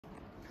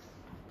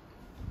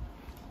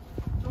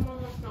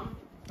No.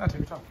 No, take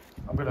your time.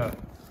 I'm gonna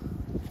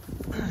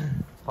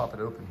pop it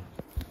open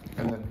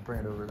and then bring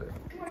it over there.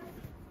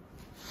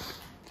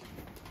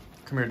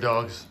 Come here,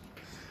 dogs.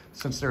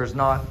 Since there's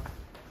not,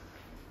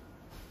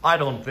 I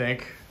don't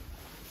think,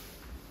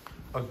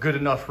 a good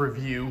enough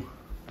review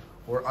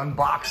or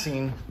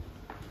unboxing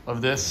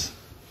of this.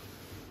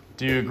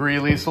 Do you agree,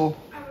 Liesl?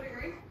 I would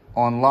agree.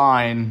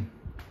 Online,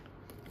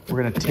 we're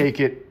gonna take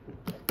it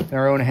in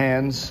our own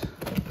hands,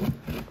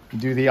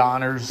 do the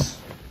honors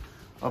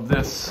of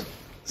this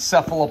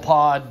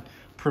cephalopod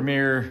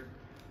premier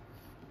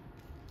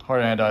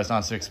hard anodized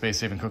nonstick space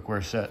saving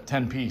cookware set,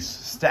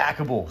 10-piece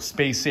stackable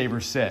space saver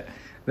set.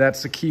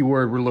 That's the key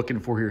word we're looking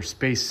for here,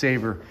 space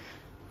saver.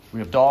 We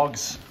have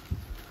dogs,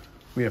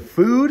 we have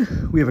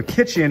food, we have a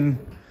kitchen.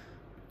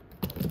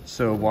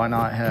 So why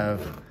not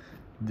have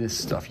this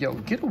stuff? Yo,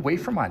 get away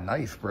from my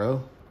knife,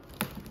 bro.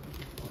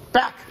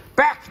 Back,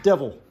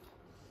 devil.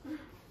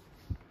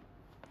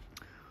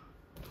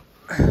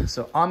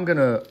 So I'm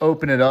gonna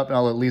open it up and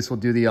I'll at least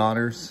do the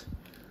honors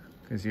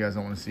because you guys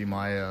don't want to see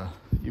my,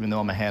 even though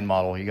I'm a hand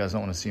model, you guys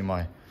don't want to see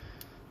my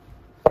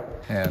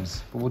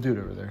hands, but we'll do it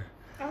over there.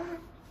 Okay.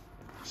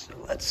 So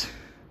let's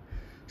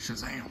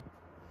Shazam.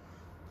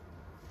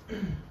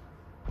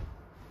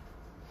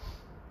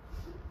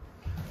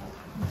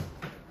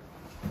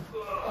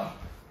 How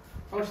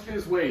much do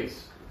this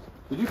weighs?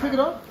 Did you pick it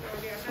up?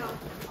 Oh, yeah, no.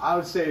 I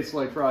would say it's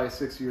like probably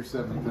 60 or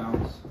 70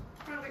 pounds.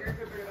 I don't think I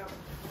could pick it up.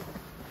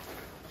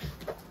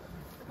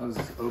 How does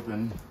this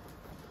open?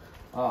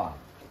 Ah,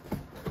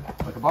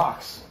 like a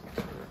box.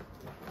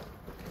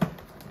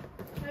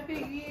 Hi,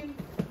 Piggy.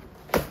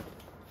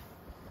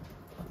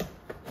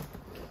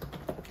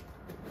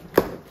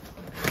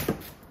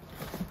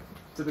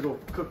 Typical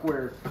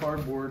cookware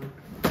cardboard.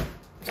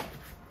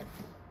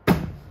 I'll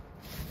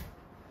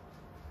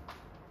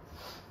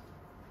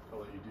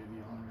let you do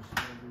the honors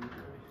whenever you're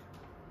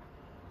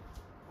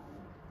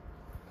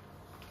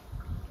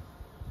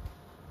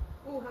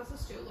ready. Ooh, how's the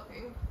stew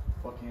looking?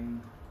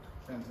 Fucking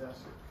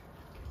fantastic.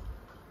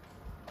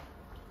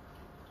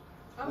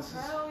 Oh, This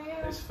is- hell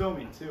yeah. It's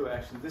filming too,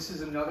 actually. This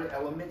is another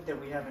element that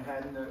we haven't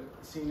had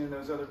seen in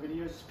those other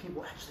videos.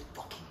 People actually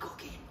fucking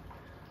cooking.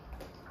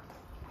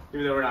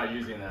 Even though we're not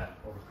using that.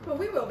 But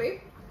we will be. And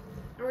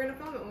we're going to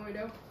film it when we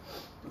do.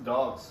 The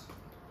dogs.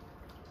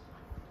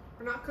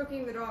 We're not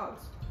cooking the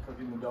dogs.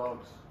 Cooking the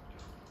dogs.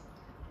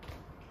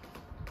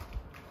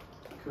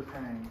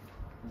 Cookang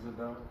is a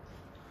dog.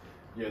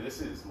 Yeah, this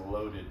is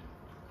loaded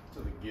to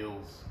the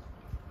gills.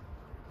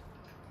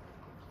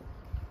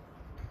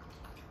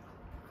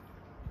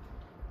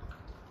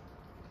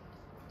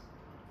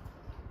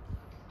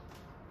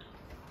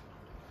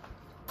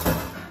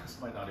 This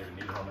might not even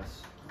need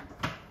hummus.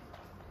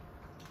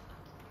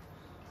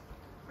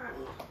 Alright.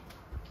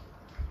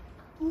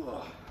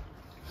 Ugh.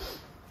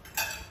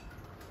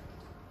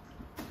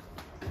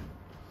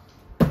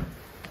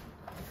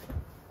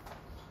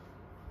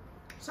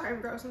 Sorry,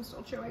 I'm gross. I'm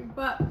still chewing.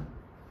 But,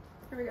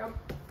 here we go.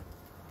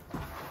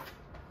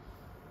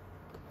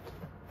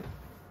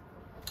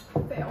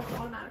 Fail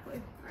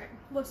automatically. Alright,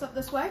 looks up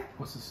this way.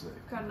 What's this say?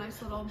 Got a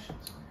nice little...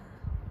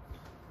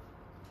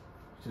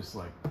 Just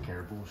like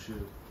care bullshit.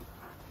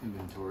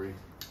 Inventory.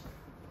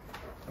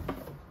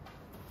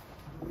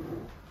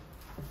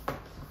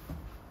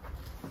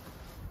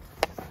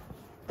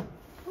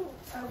 Ooh,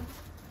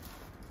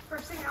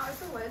 first thing out is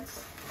the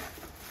lids.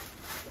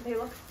 They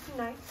look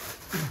nice.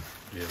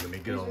 Yeah, let me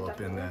get These all are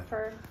up in definitely that.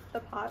 for the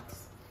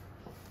pots.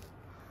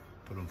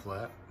 Put them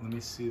flat. Let me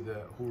see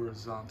that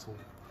horizontal.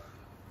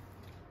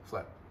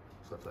 Flat.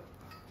 Flat, flat.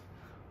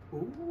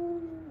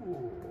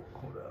 Ooh,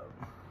 hold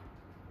up.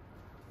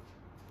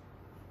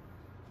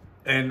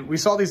 And we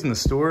saw these in the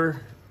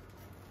store.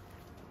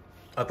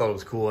 I thought it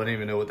was cool. I didn't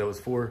even know what that was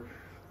for.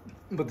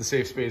 But the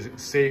safe space,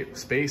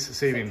 space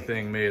saving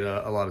thing made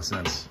a lot of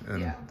sense.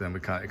 And Yeah. then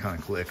it kind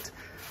of clicked.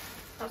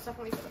 That's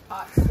definitely for the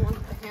pots. The one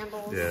with the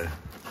handles. Yeah.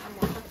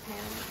 And one for the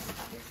pans,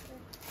 obviously.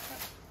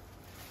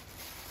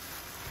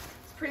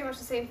 It's pretty much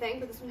the same thing,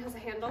 but this one has a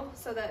handle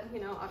so that, you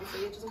know,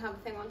 obviously it doesn't have a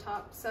thing on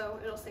top, so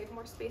it'll save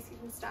more space. You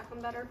can stack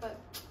them better, but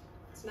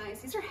it's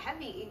nice. These are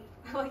heavy.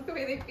 I like the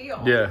way they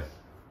feel. Yeah.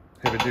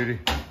 Heavy duty.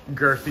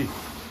 Girthy.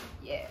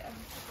 Yeah.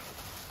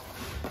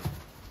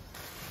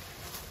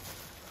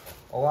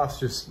 Olaf's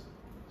just,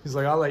 he's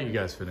like, I'll let you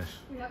guys finish.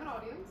 We have an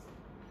audience.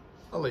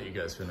 I'll let you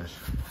guys finish.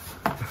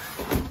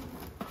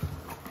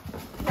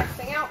 Next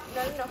thing out.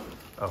 No.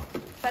 Oh.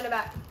 Bend it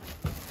back.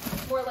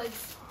 More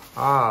lids.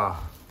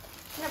 Ah.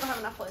 You never have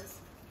enough lids.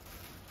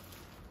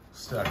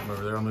 Stack them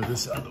over there. I'll move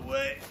this out of the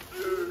way.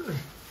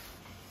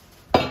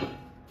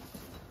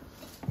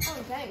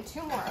 Oh dang,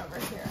 two more over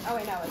here. Oh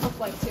wait, no, it looked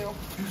like two.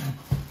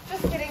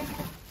 Just kidding.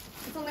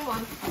 It's only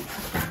one.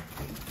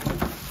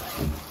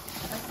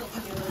 I still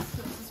can do this.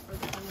 This is for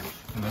the finish.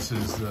 And this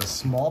is the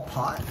small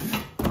pot.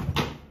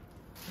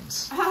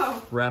 It's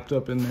Oh. wrapped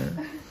up in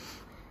there.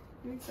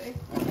 Let me see.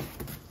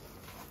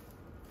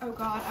 Oh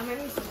god, I'm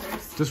gonna need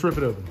scissors. Just rip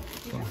it open.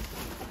 Yeah.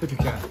 If you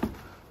can.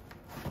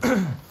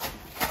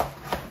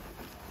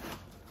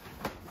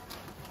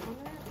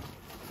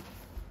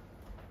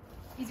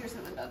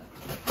 of.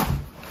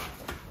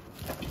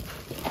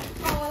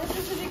 Oh, this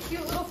is such a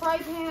cute little fry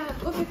pan.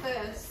 Look at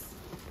this.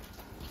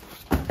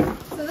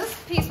 So this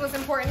piece was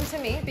important to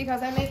me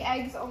because I make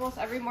eggs almost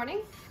every morning,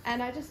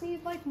 and I just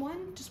need like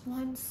just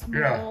one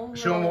small. Yeah.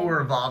 Show them what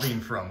we're evolving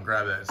from.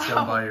 Grab it. It's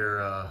down by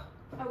your. Oh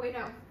wait,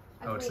 no.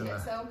 I Oh, it's in cleaned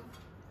it. there.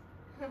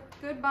 So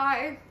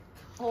goodbye,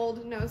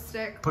 old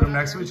Nonstick. Put them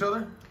next to each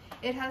other.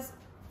 It has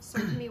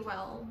served me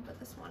well, but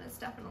this one is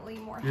definitely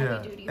more heavy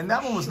Yeah. duty. And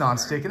that one was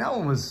nonstick, and that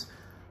one was.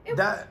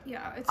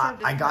 Yeah, it's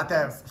I got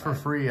that for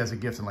free as a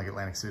gift in like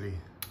Atlantic City.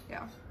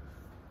 Yeah.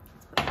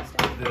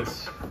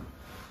 This.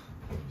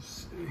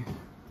 Let's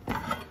see.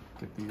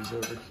 Get these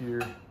over here.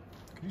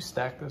 Can you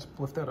stack this?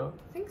 Lift that up.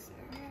 I think so.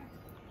 Yeah.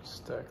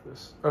 Stack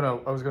this. Oh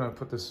no, I was gonna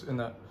put this in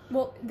that.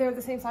 Well, they're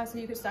the same size, so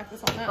you could stack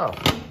this on that. Oh, all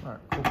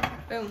right,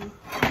 cool. Boom.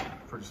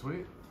 Pretty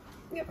sweet.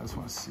 Yep. I just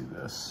want to see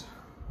this.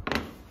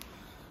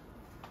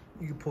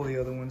 You can pull the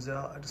other ones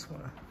out. I just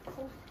want to.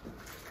 Cool.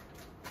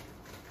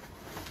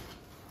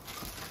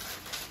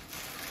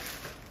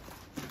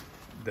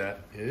 That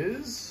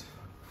is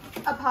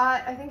A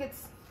pot. I think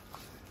it's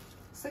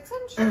 6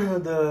 inch.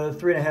 the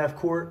 3.5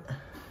 quart,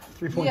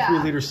 3.3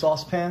 Yeah. liter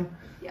saucepan.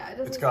 Yeah, it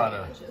doesn't. It's got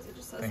a inches. It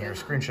just says thing here.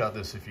 so. Screenshot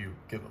this if you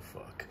give a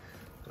fuck.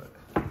 But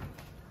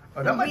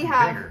oh, that might We be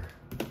have- bigger.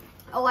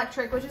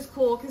 Electric, which is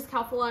cool because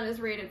Calphalon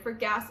is rated for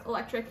gas,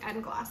 electric,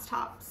 and glass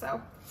top.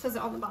 So it says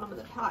it on the bottom of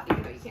the pot,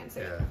 even though you can't see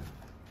it. Yeah,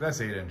 that's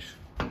 8 inch.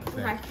 I think.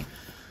 Okay.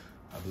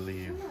 I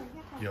believe. Oh,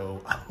 yeah.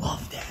 Yo, I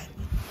love that.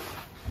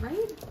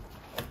 Right?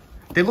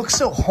 They look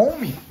so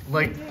homey.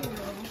 Like, And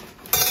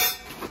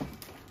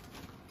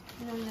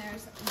then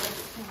there's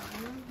this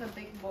one, the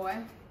big boy.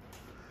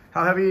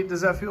 how heavy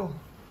does that feel?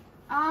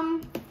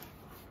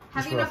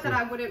 Heavy enough that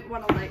I wouldn't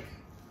want to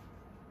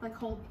like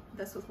hold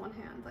this with one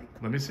hand. Like,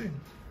 Let me see.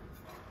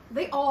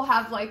 they all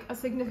have like a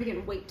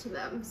significant weight to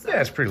them. So. Yeah,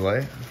 it's pretty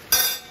light.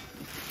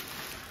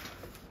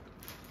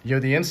 Yo,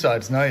 the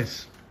inside's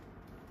nice.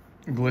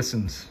 It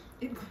glistens.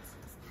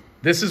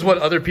 This is what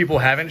other people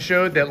haven't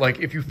showed, that like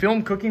if you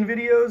film cooking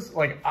videos,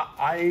 like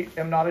I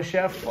am not a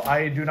chef.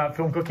 I do not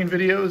film cooking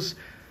videos.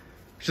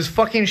 Just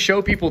fucking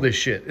show people this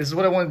shit. This is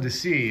what I wanted to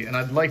see, and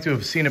I'd like to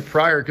have seen it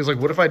prior, because like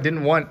what if I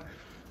didn't want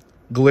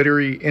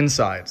glittery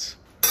insides?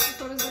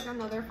 So does like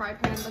another fry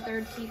pan, but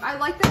they're deep. I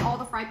like that all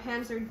the fry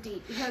pans are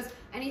deep because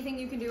anything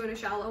you can do in a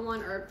shallow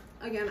one, or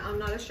again, I'm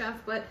not a chef,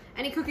 but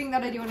any cooking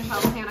that I do in a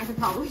shallow pan, I could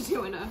probably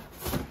do in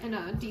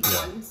a deep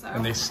one. So.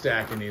 And they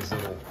stack in these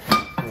little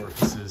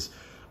orifices.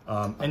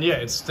 And yeah,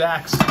 it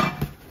stacks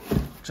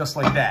just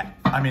like that.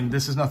 I mean,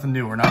 this is nothing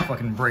new. We're not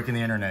fucking breaking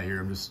the internet here.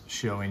 I'm just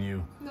showing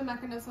you. The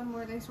mechanism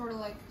where they sort of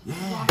like Yeah,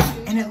 lock to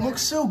each and it other.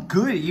 looks so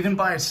good even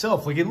by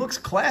itself. Like, it looks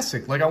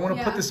classic. Like, I want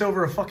to put Yeah. this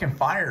over a fucking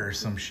fire or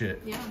some shit.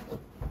 Yeah.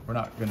 We're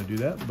not going to do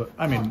that, but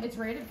I mean, Well, it's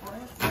rated for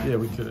it. yeah,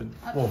 we could.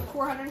 Well,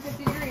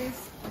 450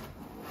 degrees.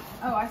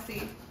 Oh, I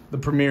see. the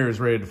Premiere is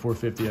rated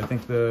 450. I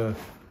think the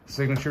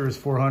Signature is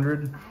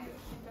 400.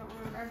 I don't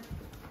remember.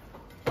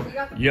 We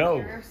got the Yo.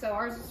 Premiere, so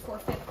ours is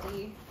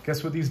 450.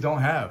 Guess what these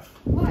don't have?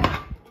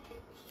 What?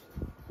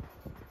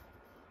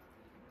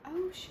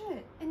 Oh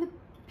shit!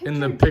 In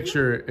the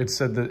picture, it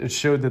said that it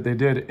showed that they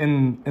did.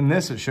 In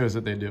this, it shows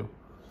that they do.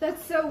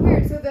 That's so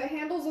weird. So the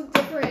handles look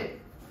different.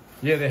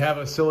 Yeah, they have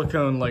a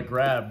silicone like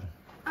grab.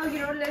 Oh, you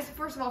know what it is?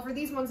 First of all, for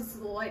these ones, it's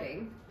the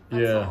lighting.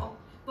 That's Yeah. all.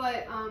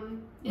 But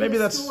in Maybe the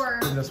that's store,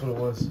 what it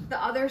was.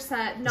 the other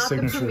set, not the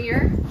Signature.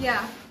 Premiere.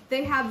 Yeah,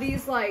 they have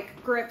these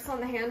like grips on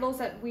the handles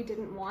that we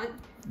didn't want.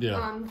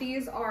 Yeah.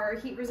 These are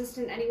heat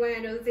resistant anyway. I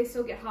know that they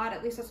still get hot.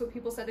 At least that's what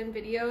people said in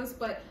videos,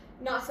 but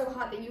not so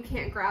hot that you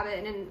can't grab it.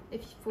 And then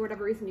if for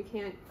whatever reason you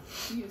can't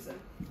use it.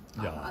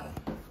 Yeah. Hot.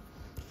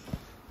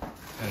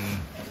 And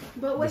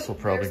But wait, this will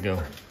probably there's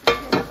go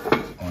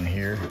more. on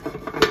here.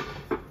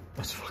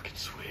 That's fucking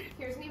sweet.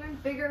 Here's an even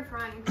bigger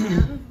frying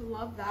pan.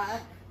 Love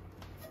that.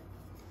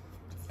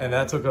 And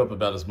that took up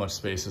about as much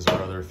space as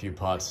our other few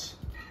pots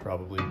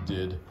probably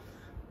did.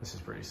 This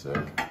is pretty sick.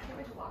 Can't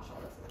wait to wash all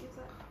this and use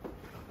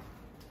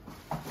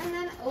it. And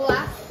then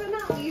last but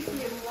not least,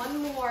 we have one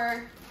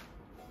more.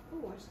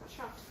 Oh, I just got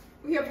shocked.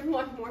 We have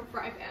one more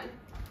fry pan.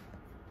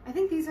 I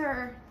think these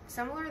are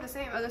similar, the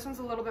same. Oh, this one's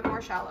a little bit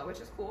more shallow,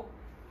 which is cool.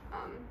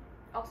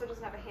 Also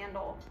doesn't have a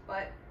handle,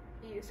 but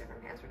you use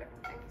different pans for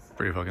different things. So.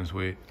 Pretty fucking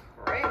sweet.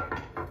 Right?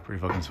 Pretty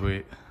fucking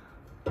sweet.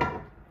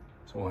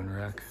 It's a wine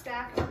rack.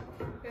 Stacked.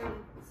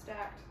 Boom.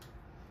 Stacked.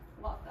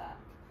 Love that.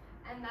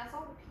 And that's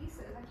all the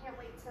pieces. I can't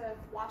wait to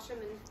watch them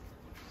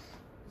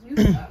and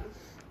use them.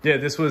 Yeah,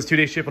 this was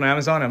 2-day ship on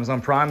Amazon,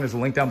 Amazon Prime. There's a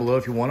link down below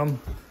if you want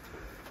them.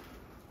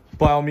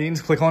 By all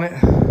means, click on it.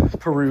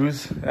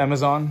 Peruse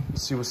Amazon.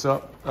 See what's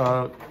up.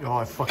 Oh,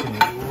 I fucking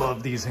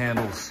love these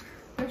handles.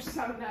 They're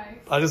so nice.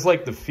 I just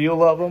like the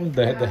feel of them.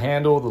 The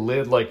handle, the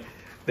lid. Like,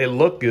 they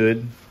look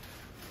good.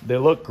 They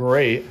look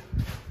great.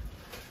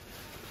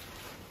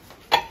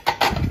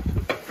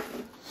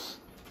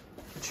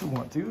 What you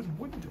want, dude?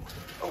 What are you doing?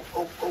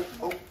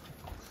 Oh.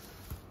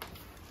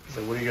 He's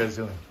like, what are you guys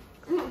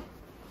doing?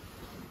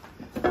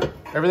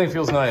 Everything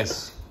feels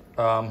nice.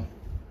 And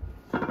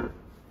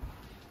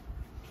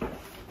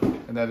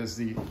And that is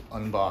the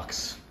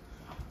unbox.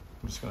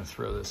 I'm just gonna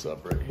throw this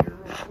up right here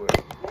real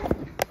quick. I'm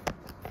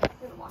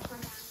gonna wash my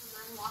hands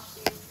and then wash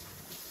these.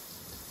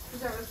 Because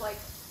there was like,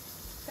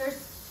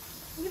 there's,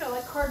 you know,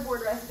 like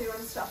cardboard residue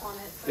and stuff on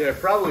it. So. Yeah,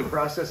 probably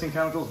processing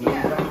chemicals,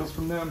 milk chemicals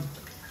from them.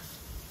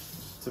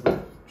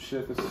 Typical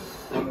shit,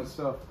 on this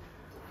stuff.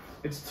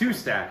 It's 2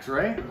 stacks,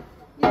 right?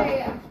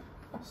 Yeah.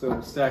 So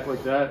stack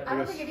like that. I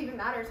don't think it even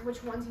matters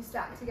which ones you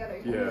stack together.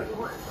 You can Yeah. do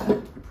what you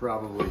want. You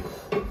probably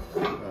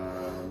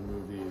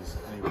move these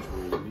any which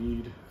way you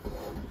need.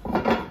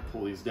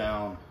 Pull these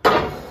down.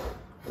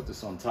 Put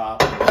this on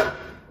top.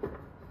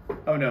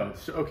 Oh no.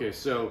 So, okay,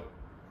 so,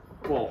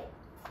 well,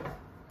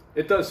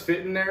 it does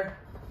fit in there.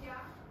 Yeah.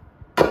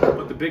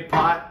 But the big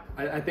pot,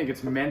 I think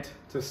it's meant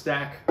to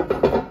stack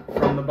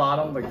from the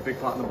bottom, like the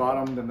big pot in the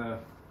bottom, then the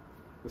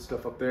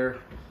stuff up there.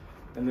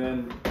 And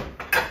then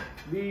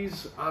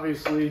these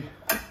obviously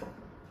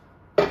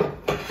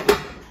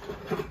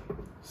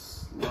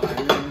slide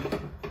in.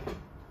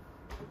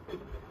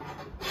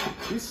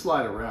 These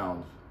slide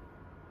around.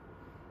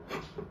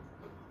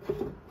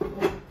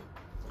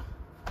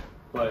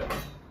 But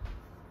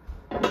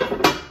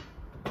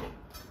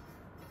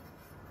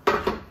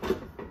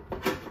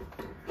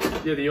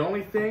yeah, the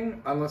only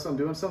thing, unless I'm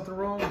doing something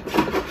wrong,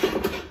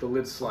 the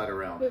lids slide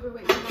around. Wait, you're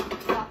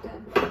not locked in.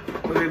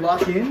 Will they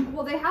lock in?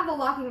 Well, they have the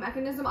locking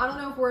mechanism. I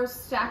don't know if we're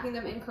stacking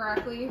them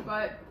incorrectly,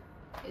 but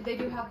they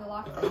do have the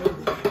lock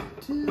mechanism.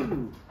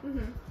 2.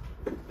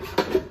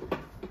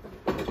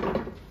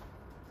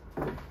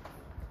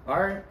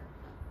 All right.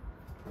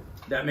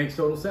 That makes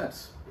total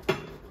sense. I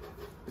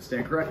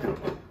stand corrected.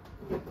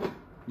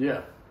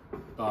 Yeah.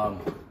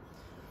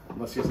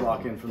 Unless he's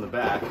locked in from the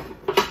back.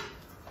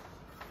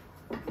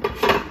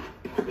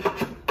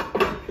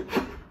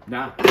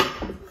 Nah.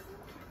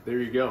 There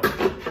you go.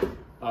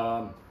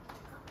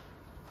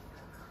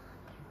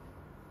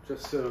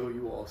 Just so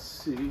you all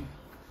see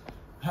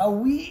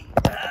how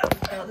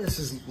this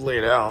is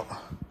laid out.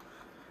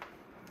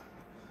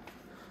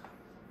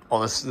 Oh,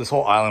 this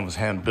whole island was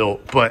hand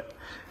built, but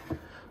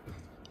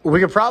we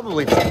could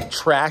probably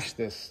trash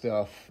this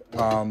stuff.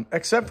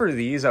 Except for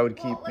these, I would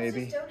keep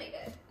maybe. Just donate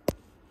it.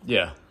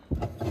 Yeah,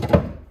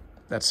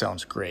 that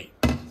sounds great.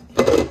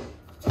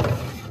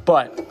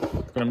 But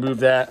I'm gonna move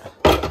that.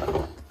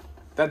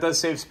 That does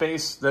save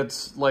space.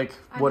 That's like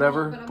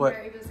whatever. I know, but I'm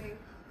very busy.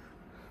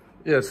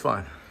 Yeah, it's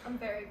fine. I'm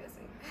very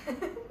busy.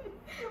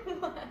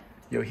 What?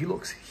 Yo, he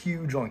looks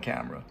huge on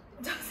camera.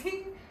 Does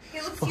he?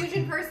 He looks huge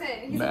in person.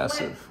 He's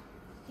massive.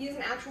 He's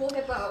an actual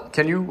hippo.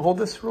 Can you hold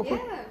this real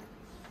quick? Yeah.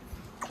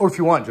 Or if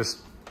you want, just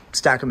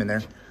stack them in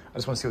there. I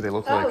just want to see what they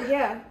look like. Oh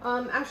yeah.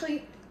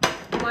 Actually,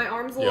 my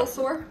arm's a little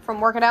sore from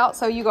working out,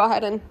 so you go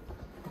ahead and.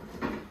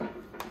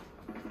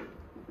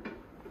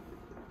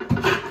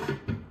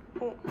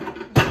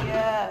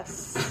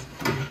 Yes.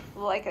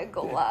 Like a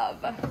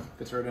glove.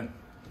 Fits right in.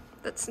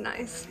 That's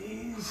nice.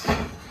 These.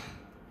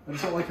 I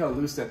just don't like how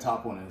loose that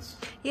top one is.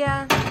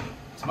 Yeah.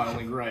 It's my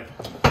only gripe.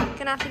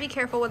 Gonna have to be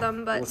careful with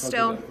them, but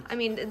still, I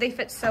mean, they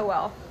fit so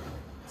well.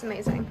 It's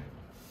amazing.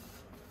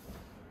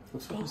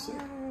 What's fucking sick?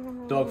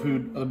 Dog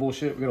food, other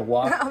bullshit. We got a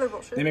walk. Other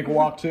bullshit. They make a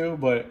walk too,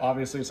 but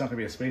obviously it's not gonna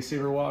be a space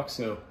saver walk.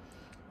 So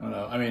I don't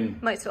know. I mean,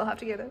 might still have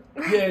to get it.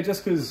 Yeah,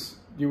 just because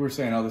you were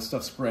saying how this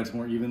stuff spreads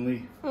more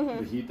evenly,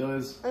 the heat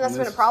does. And that's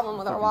been a problem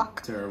with our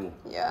walk. Terrible.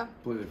 Yeah.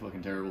 Completely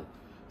fucking terrible.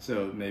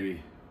 So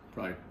maybe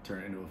probably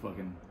turn it into a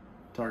fucking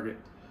Target.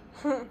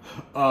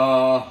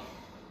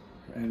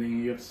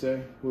 Anything you have to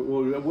say?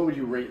 What would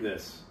you rate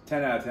this?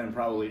 10 out of 10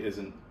 probably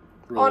isn't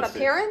realistic. On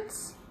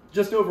appearance?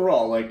 Just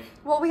overall, like.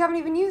 Well, we haven't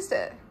even used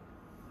it.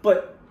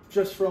 But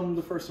just from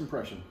the first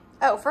impression.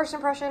 Oh, first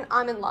impression,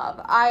 I'm in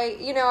love.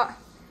 You know,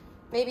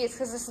 maybe it's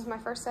because this is my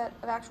first set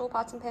of actual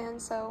pots and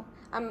pans, so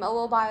I'm a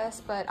little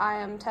biased, but I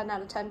am 10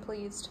 out of 10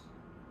 pleased.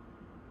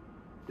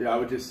 Yeah, I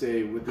would just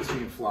say with this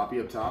being floppy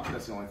up top,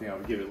 that's the only thing I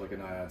would give it like a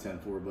 9 out of 10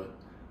 for, but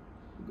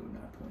we'll go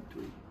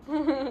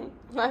 9.3.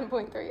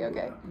 9.3,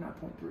 okay.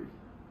 9.3.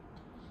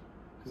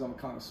 Because I'm a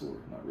connoisseur,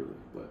 not really,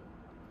 but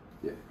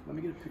yeah, let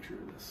me get a picture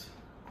of this.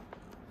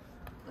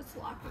 Let's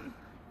lock them.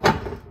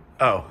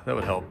 Oh, that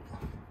would help.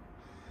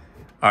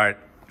 All right,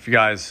 if you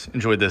guys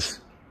enjoyed this,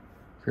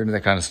 if you're into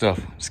that kind of stuff,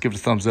 just give it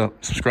a thumbs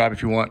up. Subscribe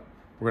if you want.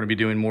 We're going to be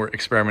doing more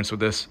experiments with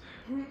this.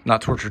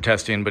 Not torture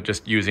testing, but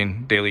just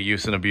using daily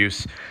use and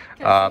abuse.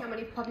 Can I see how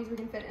many puppies we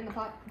can fit in the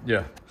pot?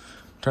 Yeah.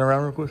 Turn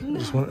around real quick. No.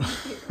 Just want to...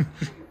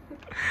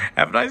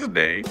 Have a nice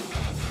day.